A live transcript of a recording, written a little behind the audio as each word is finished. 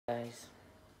Guys,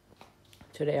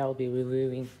 today I'll be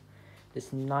reviewing this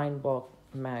Ninebot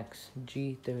Max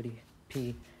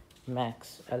G30P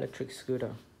Max electric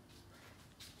scooter.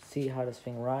 See how this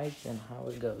thing rides and how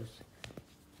it goes.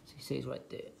 So you see it's right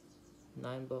there,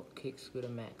 Ninebot Kick Scooter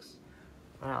Max.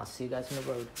 Alright, I'll see you guys on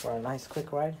the road for a nice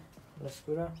quick ride on the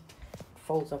scooter. It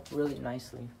folds up really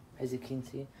nicely, as you can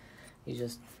see. You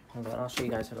just, hold on, I'll show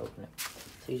you guys how to open it.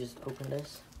 So you just open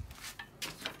this.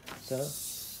 So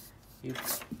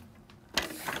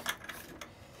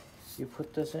you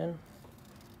put this in,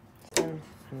 and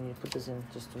you put this in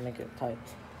just to make it tight,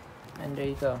 and there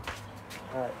you go.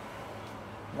 Alright,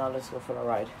 now let's go for a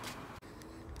ride.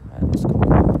 Alright, let's go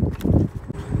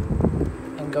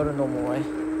and go the normal way.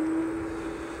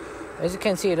 As you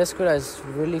can see, this scooter is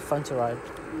really fun to ride.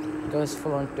 It goes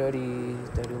full on 30,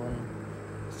 31.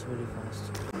 It's really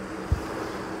fast.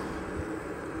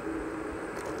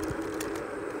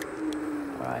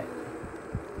 Alright.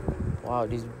 Wow,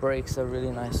 these brakes are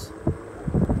really nice.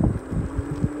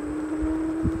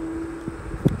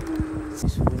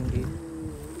 It's windy.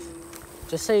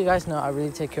 Just so you guys know, I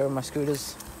really take care of my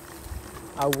scooters.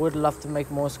 I would love to make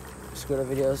more scooter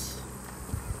videos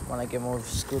when I get more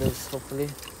scooters, hopefully.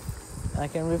 And I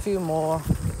can review more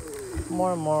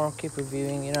and more, keep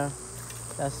reviewing, you know.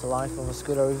 That's the life of a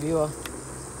scooter reviewer.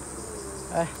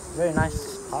 Very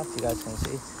nice path, you guys can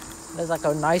see. There's like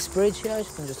a nice bridge here, you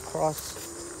can just cross.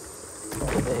 Oh,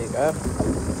 there you go.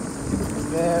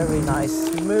 Very nice,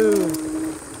 smooth.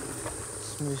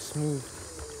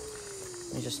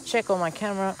 Let me just check on my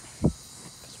camera.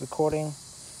 It's recording.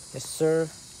 Yes, sir.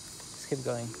 Let's keep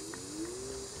going.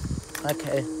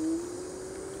 Okay.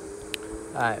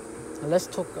 Alright, let's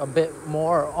talk a bit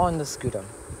more on the scooter.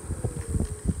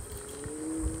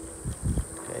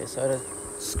 Okay, so the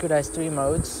scooter has 3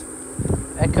 modes.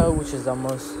 Eco, which is the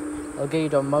most, it'll get you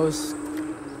the most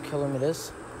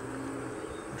kilometers.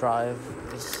 Drive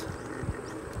is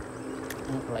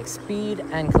like speed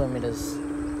and kilometers.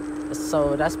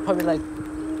 So that's probably like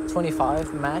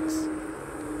 25 max.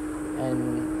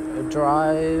 And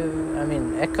drive,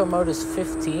 eco mode is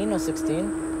 15 or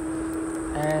 16.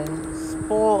 And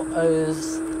sport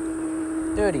is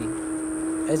 30.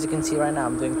 As you can see right now,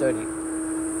 I'm doing 30.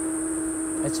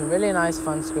 It's a really nice,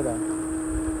 fun scooter.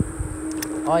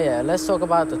 Oh yeah, let's talk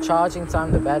about the charging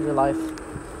time, the battery life.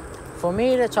 For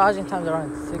me, the charging time is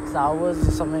around 6 hours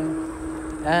or something.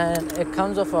 And it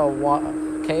comes off a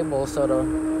cable, so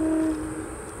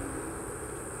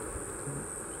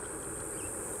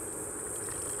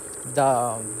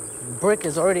the brick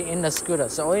is already in the scooter,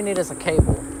 so all you need is a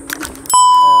cable.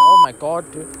 Oh my god,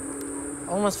 dude.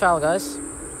 Almost fell, guys.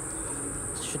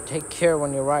 Should take care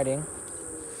when you're riding.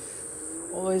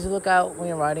 Always look out when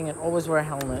you're riding and always wear a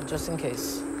helmet, just in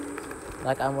case.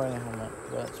 Like I'm wearing a helmet,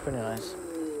 but it's pretty nice.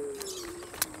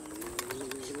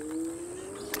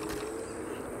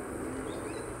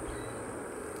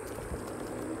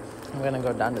 I'm gonna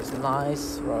go down this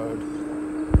nice road.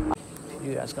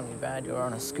 Dude, that's gonna be bad. You're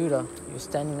on a scooter, you're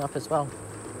standing up as well.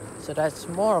 So that's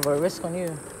more of a risk on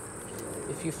you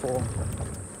if you fall.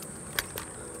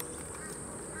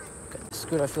 Okay, the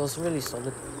scooter feels really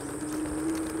solid.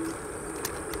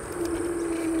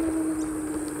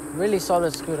 Really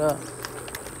solid scooter.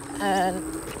 And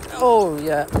oh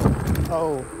yeah,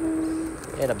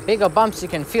 the bigger bumps you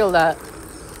can feel that.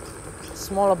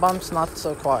 Smaller bumps not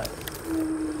so quiet.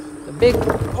 The big,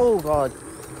 oh god,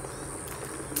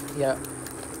 yeah.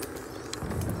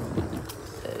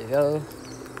 There you go.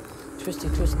 Twisty.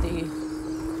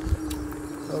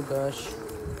 Oh gosh.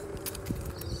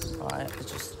 Alright,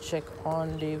 let's just check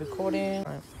on the recording.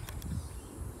 Alright.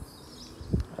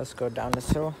 Let's go down this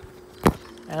hill.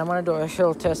 And I'm gonna do a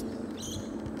hill test.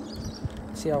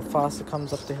 See how fast it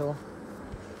comes up the hill.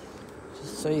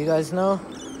 Just so you guys know.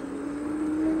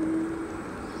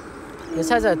 This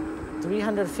has a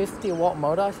 350 watt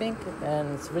motor, I think,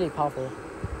 and it's really powerful.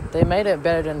 They made it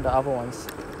better than the other ones.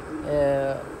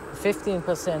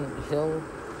 15%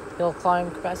 hill climb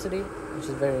capacity, which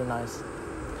is very nice.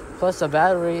 Plus the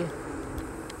battery,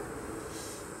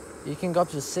 you can go up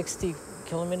to 60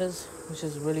 kilometers, which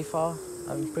is really far.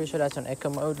 I'm pretty sure that's on eco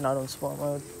mode, not on sport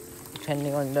mode,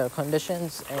 depending on the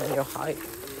conditions and your height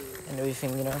and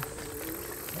everything, you know.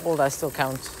 All that still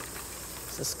counts.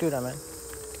 It's a scooter, man.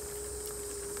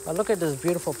 But look at this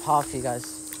beautiful path, you guys.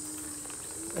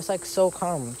 It's like so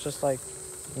calm. Just like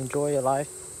enjoy your life.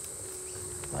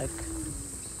 Like,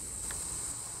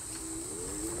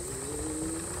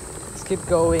 let's keep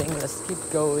going.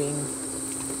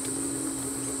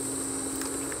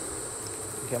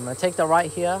 Okay, I'm gonna take the right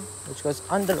here, which goes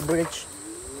under the bridge.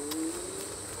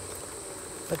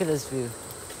 Look at this view.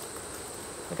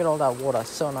 Look at all that water,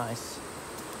 so nice.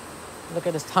 Look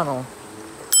at this tunnel.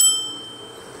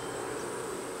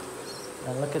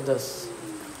 And look at this.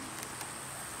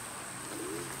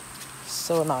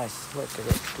 So nice. Look at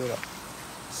this scooter.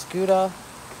 Scooter,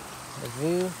 the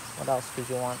view. What else could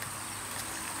you want?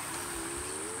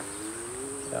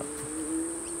 Yep.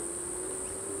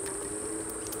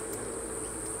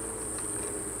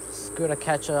 Scooter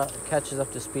catches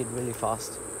up to speed really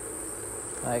fast.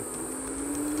 Like,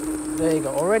 there you go.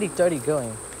 Already 30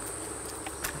 going.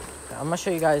 I'm gonna show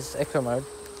you guys eco mode.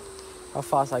 How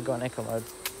fast I go in eco mode.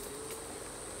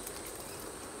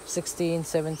 16,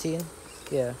 17,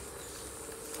 yeah.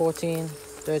 14,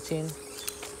 13.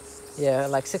 Yeah,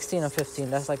 like 16 or 15.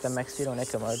 That's like the max speed on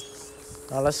eco mode.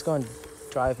 Now let's go in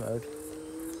drive mode.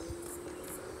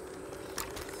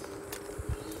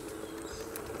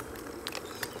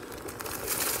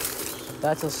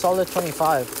 That's a solid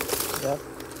 25. Yep.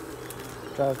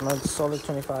 Drive mode, solid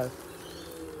 25.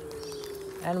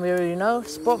 And we already know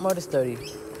sport mode is 30.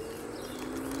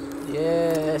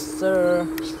 Yes, sir.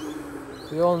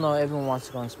 We all know everyone wants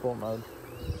to go in sport mode.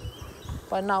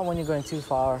 But not when you're going too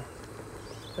far,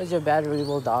 because your battery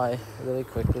will die really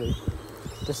quickly.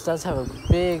 This does have a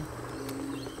big,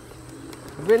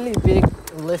 really big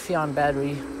lithium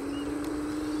battery.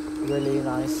 Really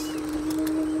nice.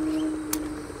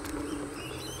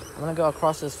 I'm gonna go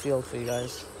across this field for you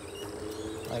guys.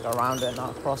 Like around it,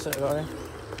 not across it, really.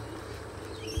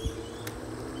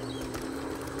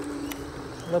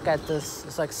 Look at this.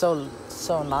 It's like so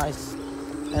nice.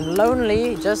 And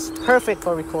lonely, just perfect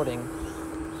for recording.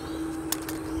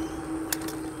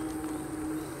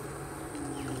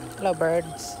 Hello,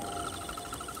 birds.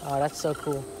 Oh, that's so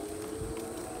cool.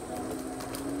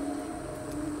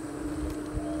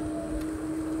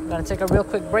 I'm gonna take a real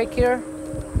quick break here.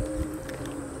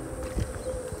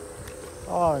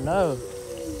 Oh no.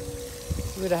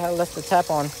 Who the hell left the tap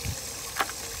on?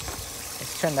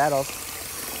 Let's turn that off.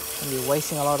 You're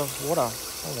wasting a lot of water.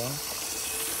 Hold on.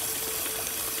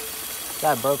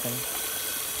 That broken.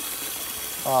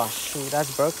 Oh shoot,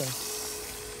 that's broken.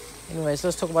 Anyways,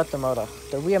 let's talk about the motor.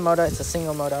 The rear motor, it's a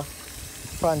single motor.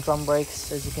 Front drum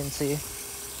brakes, as you can see.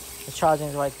 The charging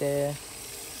is right there.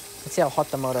 Let's see how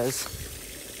hot the motor is.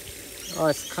 Oh,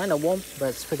 it's kind of warm, but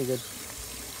it's pretty good.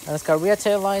 And it's got rear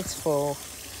tail lights for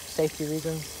safety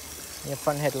reasons. And your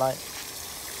front headlight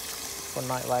for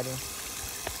night riding.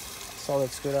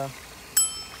 Solid scooter.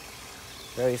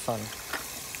 Very fun.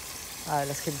 Alright,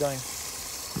 let's keep going.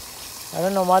 I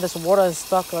don't know why this water is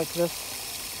stuck like this.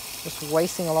 Just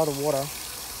wasting a lot of water.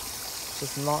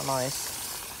 Just not nice.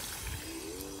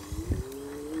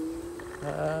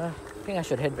 I think I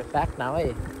should head back now,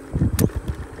 eh?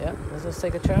 Yeah, let's just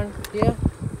take a turn here.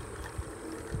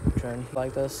 Turn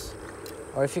like this.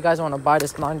 Or if you guys want to buy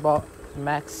this Ninebot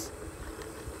Max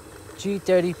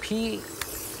G30P,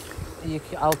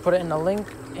 I'll put it in the link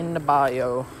in the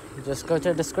bio. You just go to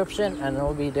the description and it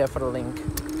will be there for the link.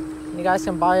 You guys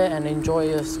can buy it and enjoy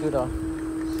your scooter.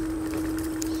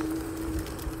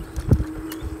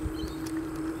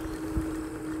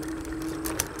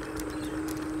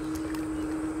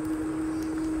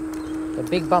 The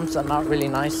big bumps are not really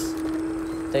nice.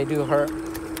 They do hurt.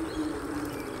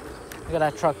 Look at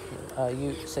that truck.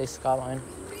 You say Skyline.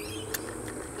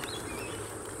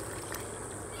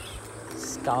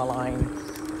 Skyline.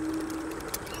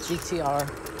 GTR.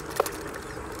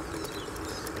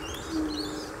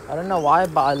 I don't know why,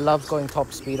 but I love going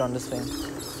top speed on this thing.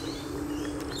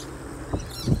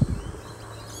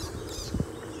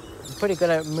 I'm pretty good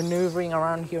at maneuvering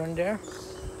around here and there,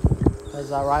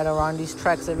 as I ride around these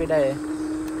tracks every day.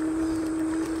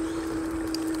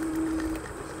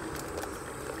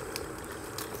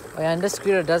 Oh yeah, and this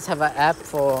scooter does have an app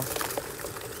for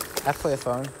your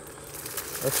phone.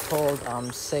 It's called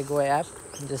Segway app.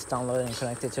 You just download it and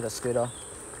connect it to the scooter.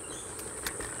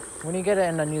 When you get it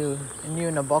in the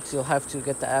box, you'll have to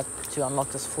get the app to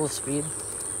unlock this full speed,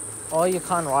 or you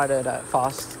can't ride it that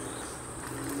fast.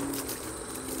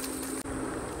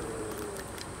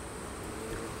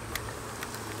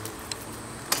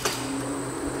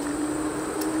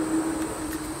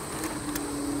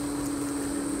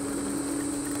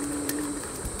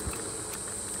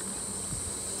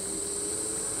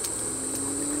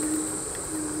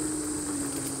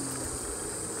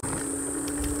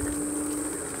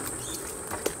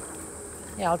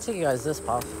 Yeah, I'll take you guys this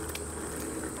path.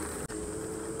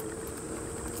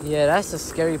 Yeah, that's the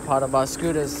scary part about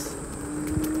scooters.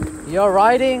 You're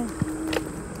riding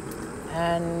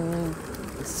and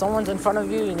if someone's in front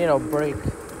of you, you need a brake.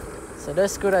 So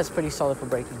this scooter is pretty solid for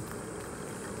braking.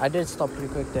 I did stop pretty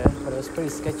quick there, but it was pretty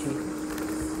sketchy.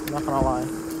 I'm not gonna lie.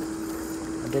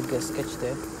 did get sketched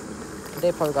there.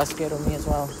 They probably got scared of me as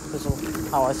well because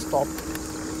of how I stopped.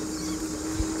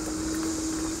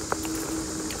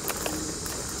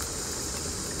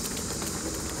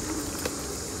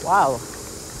 Wow,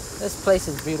 this place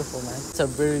is beautiful, man. It's a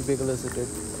very big lizard, dude.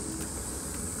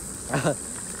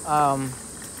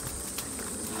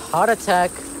 Heart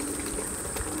attack.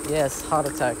 Yes, heart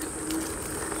attack.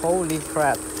 Holy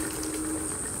crap.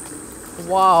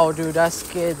 Wow, dude, that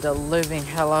scared the living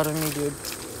hell out of me, dude.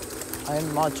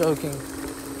 I'm not joking.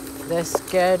 That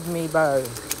scared me, bro.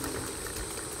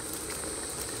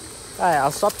 Alright,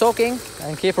 I'll stop talking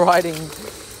and keep riding.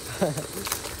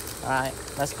 Alright,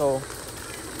 let's go.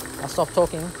 I'll stop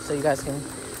talking so you guys can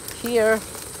hear.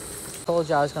 I told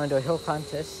you I was going to do a hill climb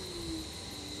test.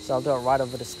 So I'll do it right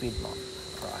over the speed bump.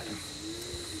 Alright.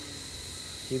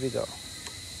 Here we go.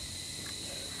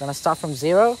 Gonna start from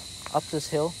 0 up this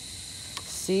hill.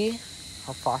 See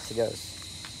how fast it goes.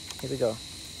 Here we go.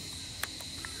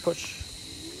 Push.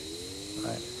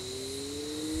 Alright.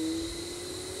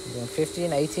 I'm doing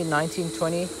 15, 18, 19,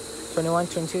 20, 21,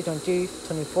 22, 23,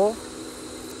 24,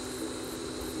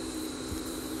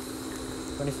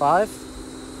 25.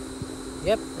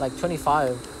 Yep, like 25.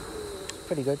 It's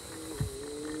pretty good.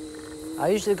 I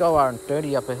usually go around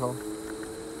 30 up a hill.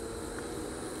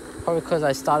 Probably because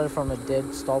I started from a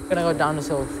dead stop. I'm gonna go down this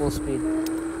hill full speed.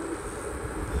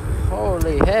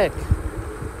 Holy heck.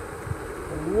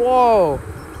 Whoa,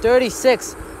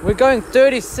 36. We're going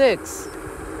 36.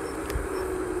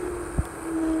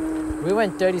 We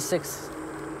went 36.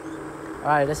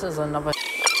 Alright, this is another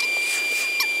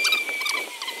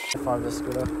of the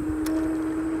scooter.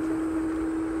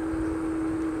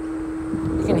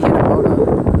 You can hear the motor.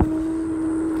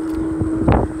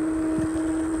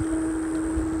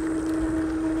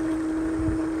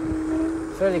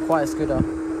 Fairly quiet scooter.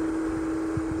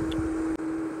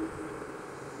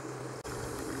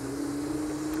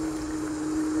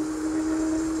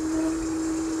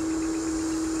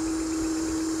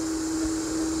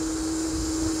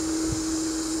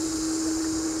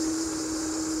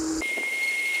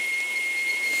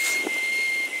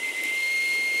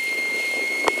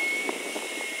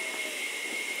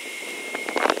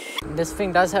 This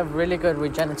thing does have really good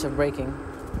regenerative braking.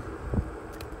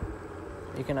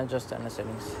 You can adjust that in the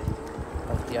settings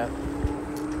of the app.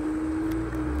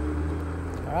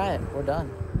 Alright, we're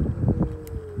done.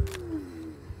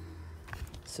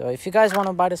 So if you guys want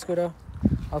to buy the scooter,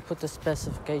 I'll put the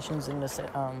specifications in the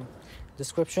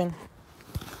description.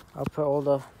 I'll put all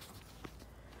the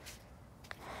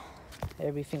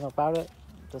everything about it,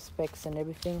 the specs and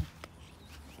everything,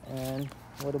 and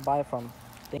where to buy from.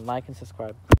 Like and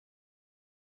subscribe.